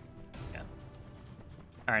 curses? Yeah.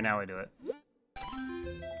 Alright, now I do it.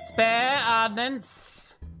 Spare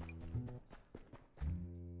ordnance!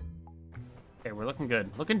 Okay, we're looking good.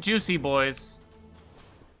 Looking juicy, boys.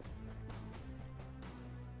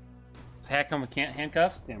 Does hack them with can't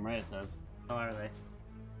handcuffs? Damn right it does. How are they?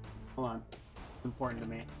 Hold on. It's important to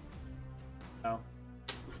me. Oh.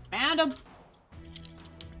 Found him!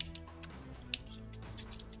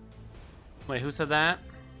 Wait, who said that?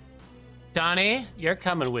 Donnie, you're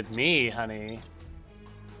coming with me, honey.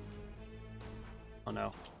 Oh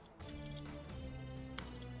no.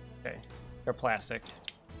 Okay, they're plastic.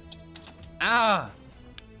 Ah!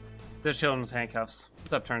 They're children's handcuffs.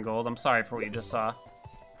 What's up, Turn Gold? I'm sorry for what you just saw.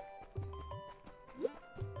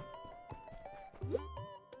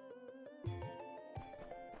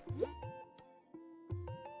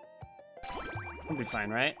 We'll be fine,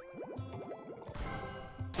 right?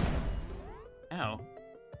 Ow.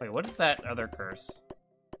 Wait, what is that other curse?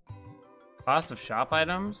 Cost of shop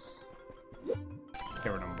items?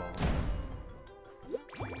 Get rid of them both.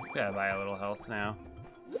 Gotta buy a little health now.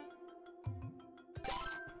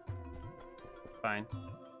 Fine.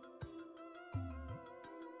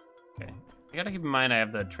 Okay. I gotta keep in mind I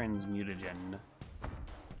have the transmutagen.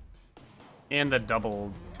 And the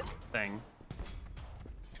double thing.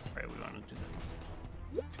 Right, we want to do that.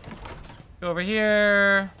 Go over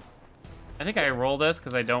here. I think I roll this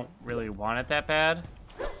because I don't really want it that bad.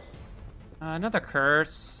 Another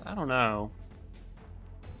curse. I don't know.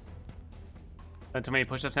 Done too many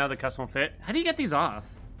push-ups now, the custom won't fit. How do you get these off?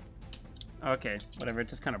 Okay, whatever. It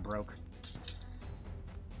just kind of broke.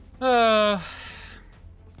 What's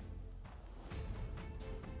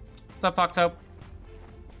up, Foxhope?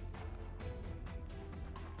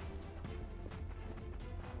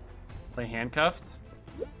 Play handcuffed.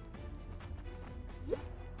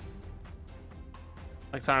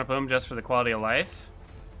 Like Sonic Boom just for the quality of life?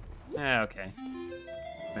 Yeah, okay.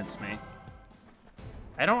 Convince me.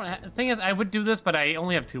 I don't. The thing is, I would do this, but I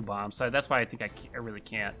only have 2 bombs, so that's why I think I really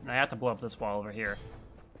can't. And I have to blow up this wall over here.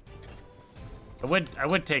 I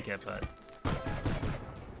would take it, but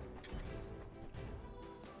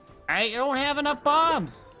I don't have enough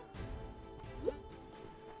bombs.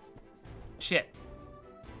 Shit.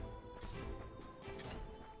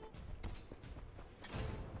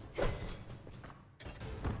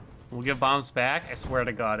 We'll give bombs back. I swear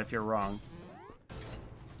to God, if you're wrong.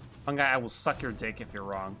 Fungi, I will suck your dick if you're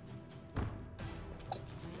wrong.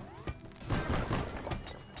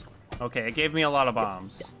 Okay, it gave me a lot of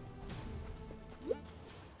bombs.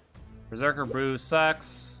 Berserker Brew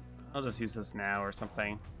sucks. I'll just use this now or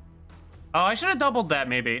something. Oh, I should have doubled that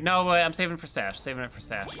maybe. No, I'm saving it for stash. Saving it for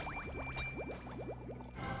stash.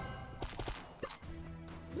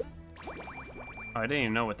 Oh, I didn't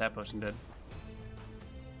even know what that potion did.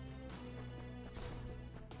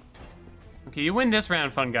 Okay, you win this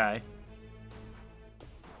round, fun guy.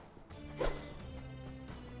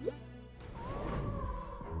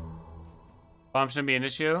 Bomb shouldn't be an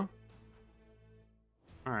issue.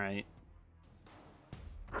 All right.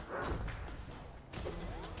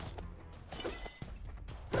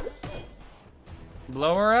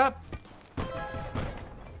 Blow her up.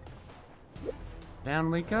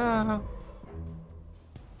 Down we go.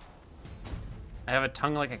 I have a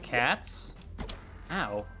tongue like a cat's.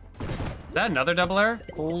 Ow. Is that another double air?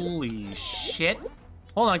 Holy shit.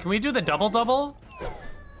 Hold on, can we do the double?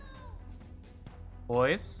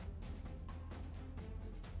 Boys.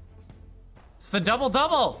 It's the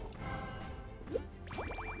double!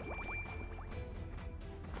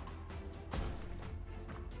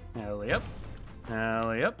 Hell yep.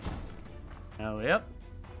 Hell yep. Hell yep.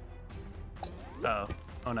 Uh-oh.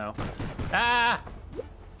 Oh no. Ah!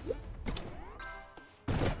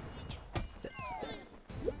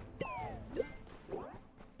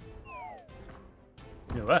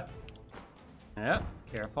 What? Yep,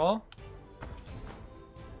 careful.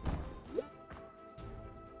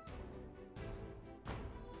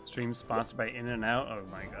 Stream sponsored by In and Out. Oh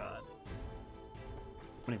my god.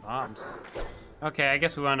 How many bombs? Okay, I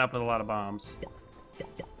guess we wound up with a lot of bombs.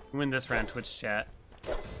 Win this round, Twitch chat.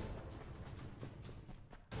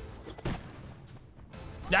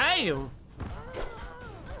 Damn!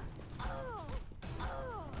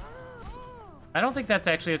 I don't think that's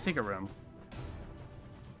actually a secret room.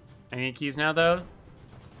 I need keys now, though.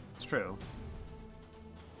 It's true.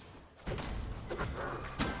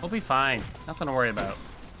 We'll be fine. Nothing to worry about.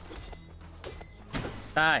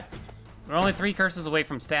 Die. We're only 3 curses away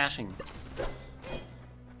from stashing.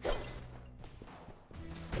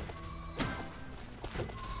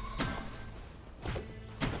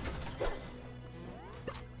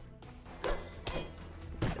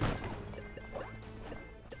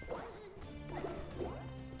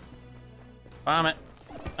 Bomb it.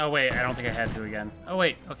 Oh wait, I don't think I had to again. Oh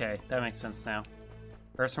wait, okay, that makes sense now.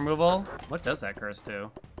 Curse removal? What does that curse do?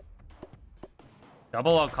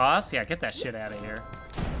 Double all costs? Yeah, get that shit out of here.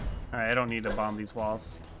 Alright, I don't need to bomb these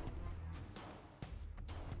walls.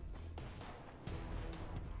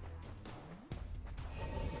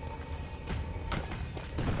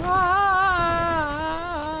 Ah!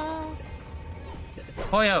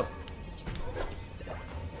 Hoyo!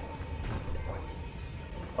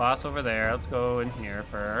 Boss over there. Let's go in here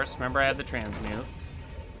first. Remember, I had the transmute. What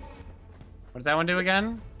does that one do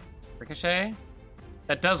again? Ricochet?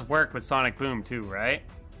 That does work with Sonic Boom too, right?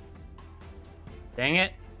 Dang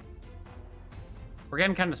it. We're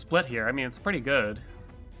getting kind of split here. I mean, it's pretty good.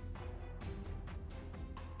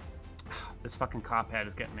 This fucking cop hat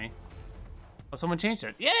is getting me. Oh, someone changed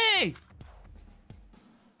it. Yay!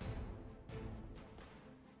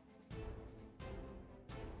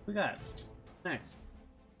 What we got next?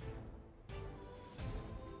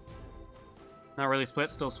 Not really split,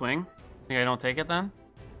 still swing. Think I don't take it then?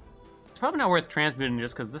 It's probably not worth transmuting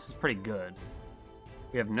just because this is pretty good.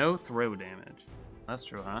 We have no throw damage. That's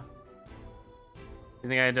true, huh? You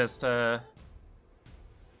think I just, wanna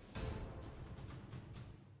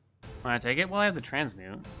take it? Well, I have the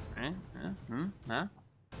transmute, right? Huh?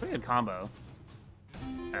 Pretty good combo.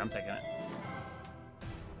 Right, I'm taking it.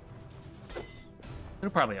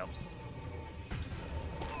 It probably helps.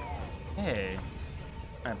 Hey.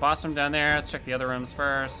 Alright, boss room down there. Let's check the other rooms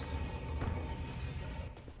first.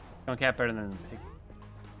 Don't cap better than pig.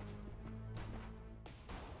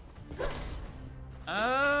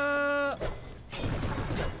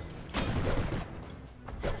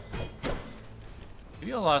 You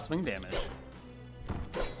deal a lot of swing damage.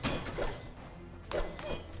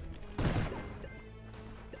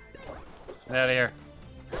 Get out of here.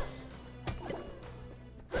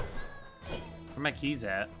 Where are my keys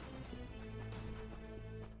at?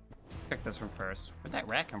 Check this room first. Where'd that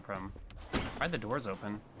rat come from? Why'd the doors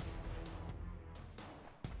open?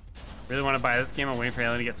 Really want to buy this game? I'm waiting for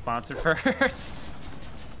Haelian to get sponsored first.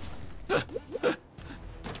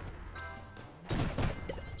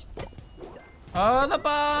 Oh, the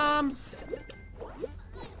bombs!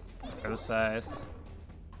 Go size.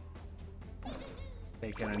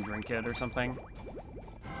 Take it and drink it or something.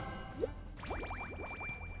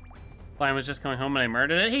 I was just going home and I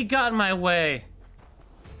murdered it. He got in my way!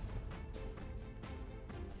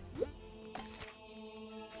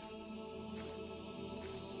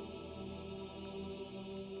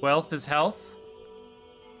 Wealth is health.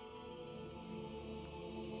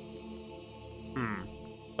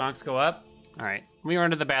 Bonks go up. All right, when we run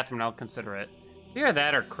to the bathroom, I'll consider it. Either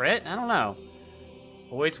that or crit. I don't know.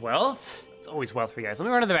 Always wealth. It's always wealth for you guys. Let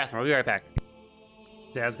me run to the bathroom. I'll be right back.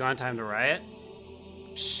 Dad's gone. Time to riot.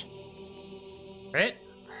 Shh. Crit.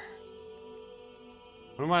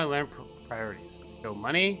 What do I learn? Priorities. Go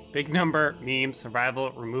money, big number, memes,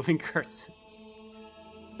 survival, removing curses.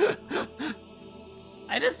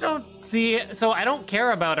 I just don't see, so I don't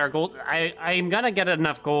care about our gold. I'm gonna get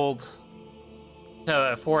enough gold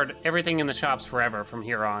to afford everything in the shops forever from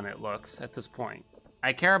here on, it looks, at this point.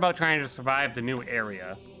 I care about trying to survive the new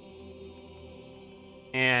area.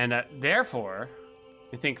 And therefore,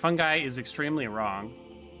 I think Fungi is extremely wrong.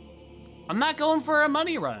 I'm not going for a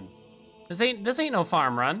money run. This ain't no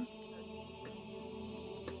farm run.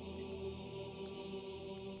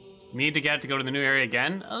 Need to get it to go to the new area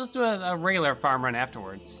again? I'll just do a regular farm run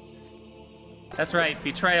afterwards. That's right,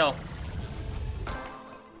 betrayal.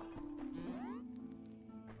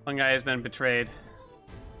 One guy has been betrayed.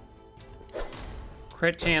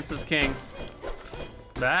 Crit chance is king.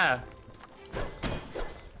 Ah.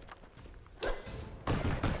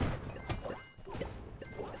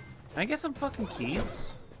 Can I get some fucking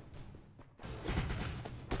keys?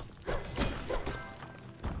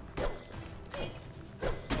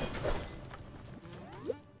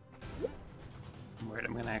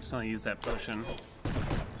 I'm gonna accidentally use that potion.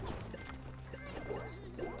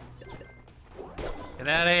 Get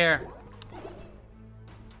out of here. All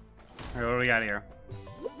right, what do we got here?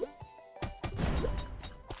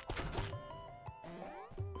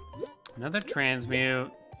 Another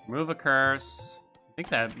transmute. Remove a curse. I think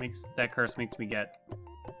that curse makes me get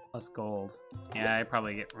plus gold. Yeah, I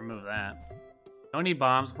probably remove that. Don't need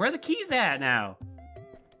bombs. Where are the keys at now?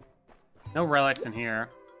 No relics in here.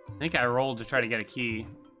 I think I rolled to try to get a key.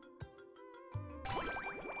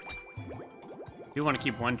 Do want to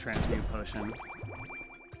keep one transmute potion.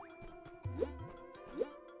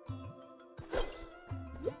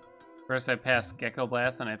 First I pass Gecko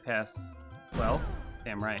Blast, and I pass Wealth.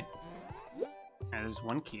 Damn right. Alright, there's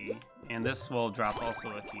one key. And this will drop also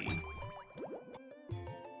a key.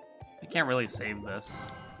 I can't really save this.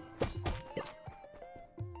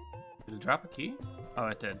 Did it drop a key? Oh,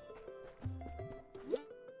 it did.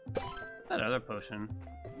 That other potion.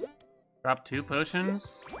 Drop 2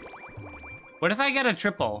 potions? What if I get a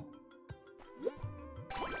triple?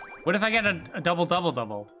 What if I get a double?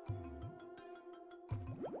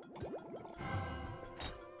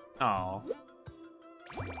 Oh. I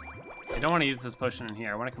don't want to use this potion in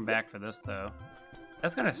here. I want to come back for this, though.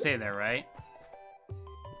 That's gonna stay there, right?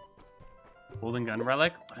 Golden gun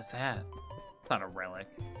relic? What is that? It's not a relic.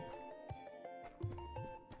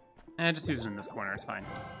 Just use it in this corner, it's fine.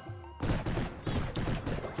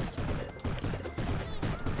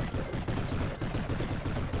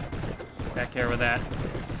 Back here with that.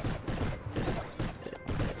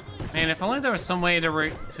 Man, if only there was some way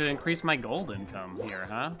to increase my gold income here,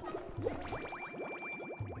 huh?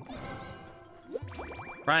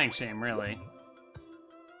 Crying shame, really.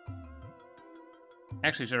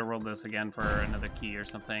 Actually, should have rolled this again for another key or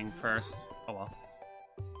something first. Oh well.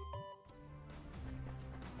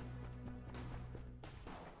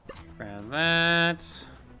 Grab that.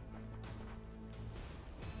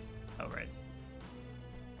 Oh, right.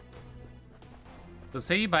 So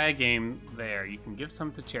say you buy a game there, you can give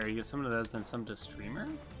some to charity, give some to those, then some to streamer?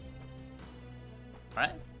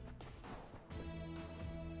 What?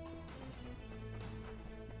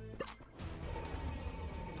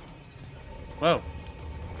 Whoa.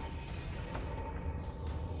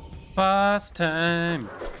 Boss time.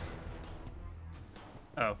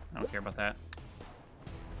 Oh, I don't care about that.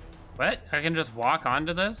 What? I can just walk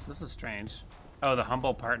onto this? This is strange. Oh, the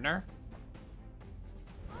humble partner?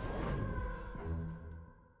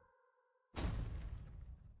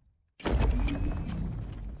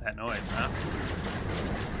 That noise, huh?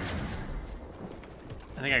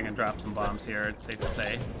 I think I can drop some bombs here, it's safe to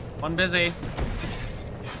say. One busy.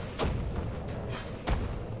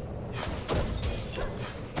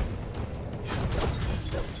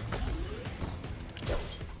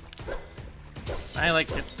 I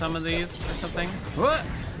like hit some of these or something. What?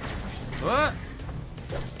 What?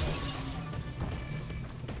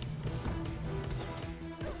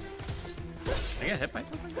 I get hit by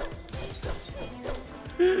something?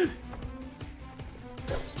 The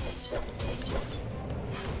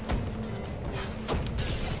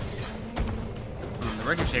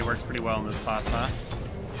ricochet works pretty well in this boss, huh?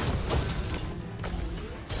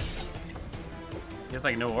 He has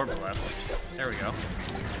like no orbs left. There we go.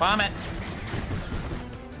 Bomb it!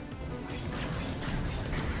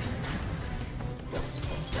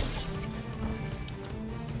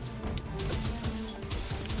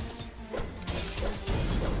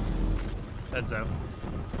 So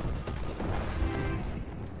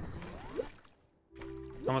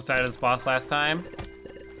almost died of this boss last time.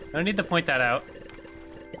 No need to point that out.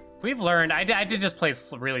 We've learned. I did just play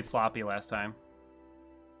really sloppy last time.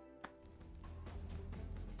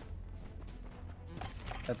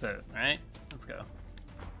 That's it, right? Let's go.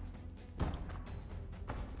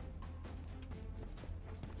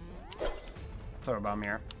 Throw a bomb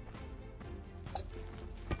here.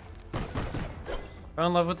 Fell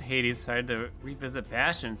in love with Hades, decided to revisit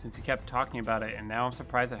Bastion since you kept talking about it, and now I'm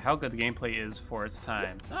surprised at how good the gameplay is for its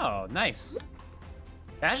time. Oh, nice.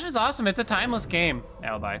 Bastion's awesome. It's a timeless game.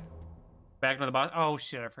 Alibi. Back to the boss. Oh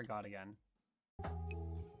shit, I forgot again.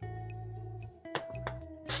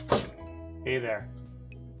 Hey there.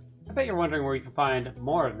 I bet you're wondering where you can find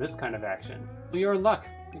more of this kind of action. Well, you're in luck.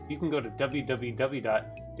 You can go to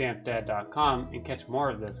www.dampdad.com and catch more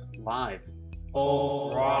of this live.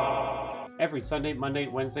 All right. Every Sunday, Monday,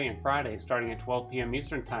 Wednesday, and Friday starting at 12 p.m.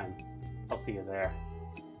 Eastern Time. I'll see you there.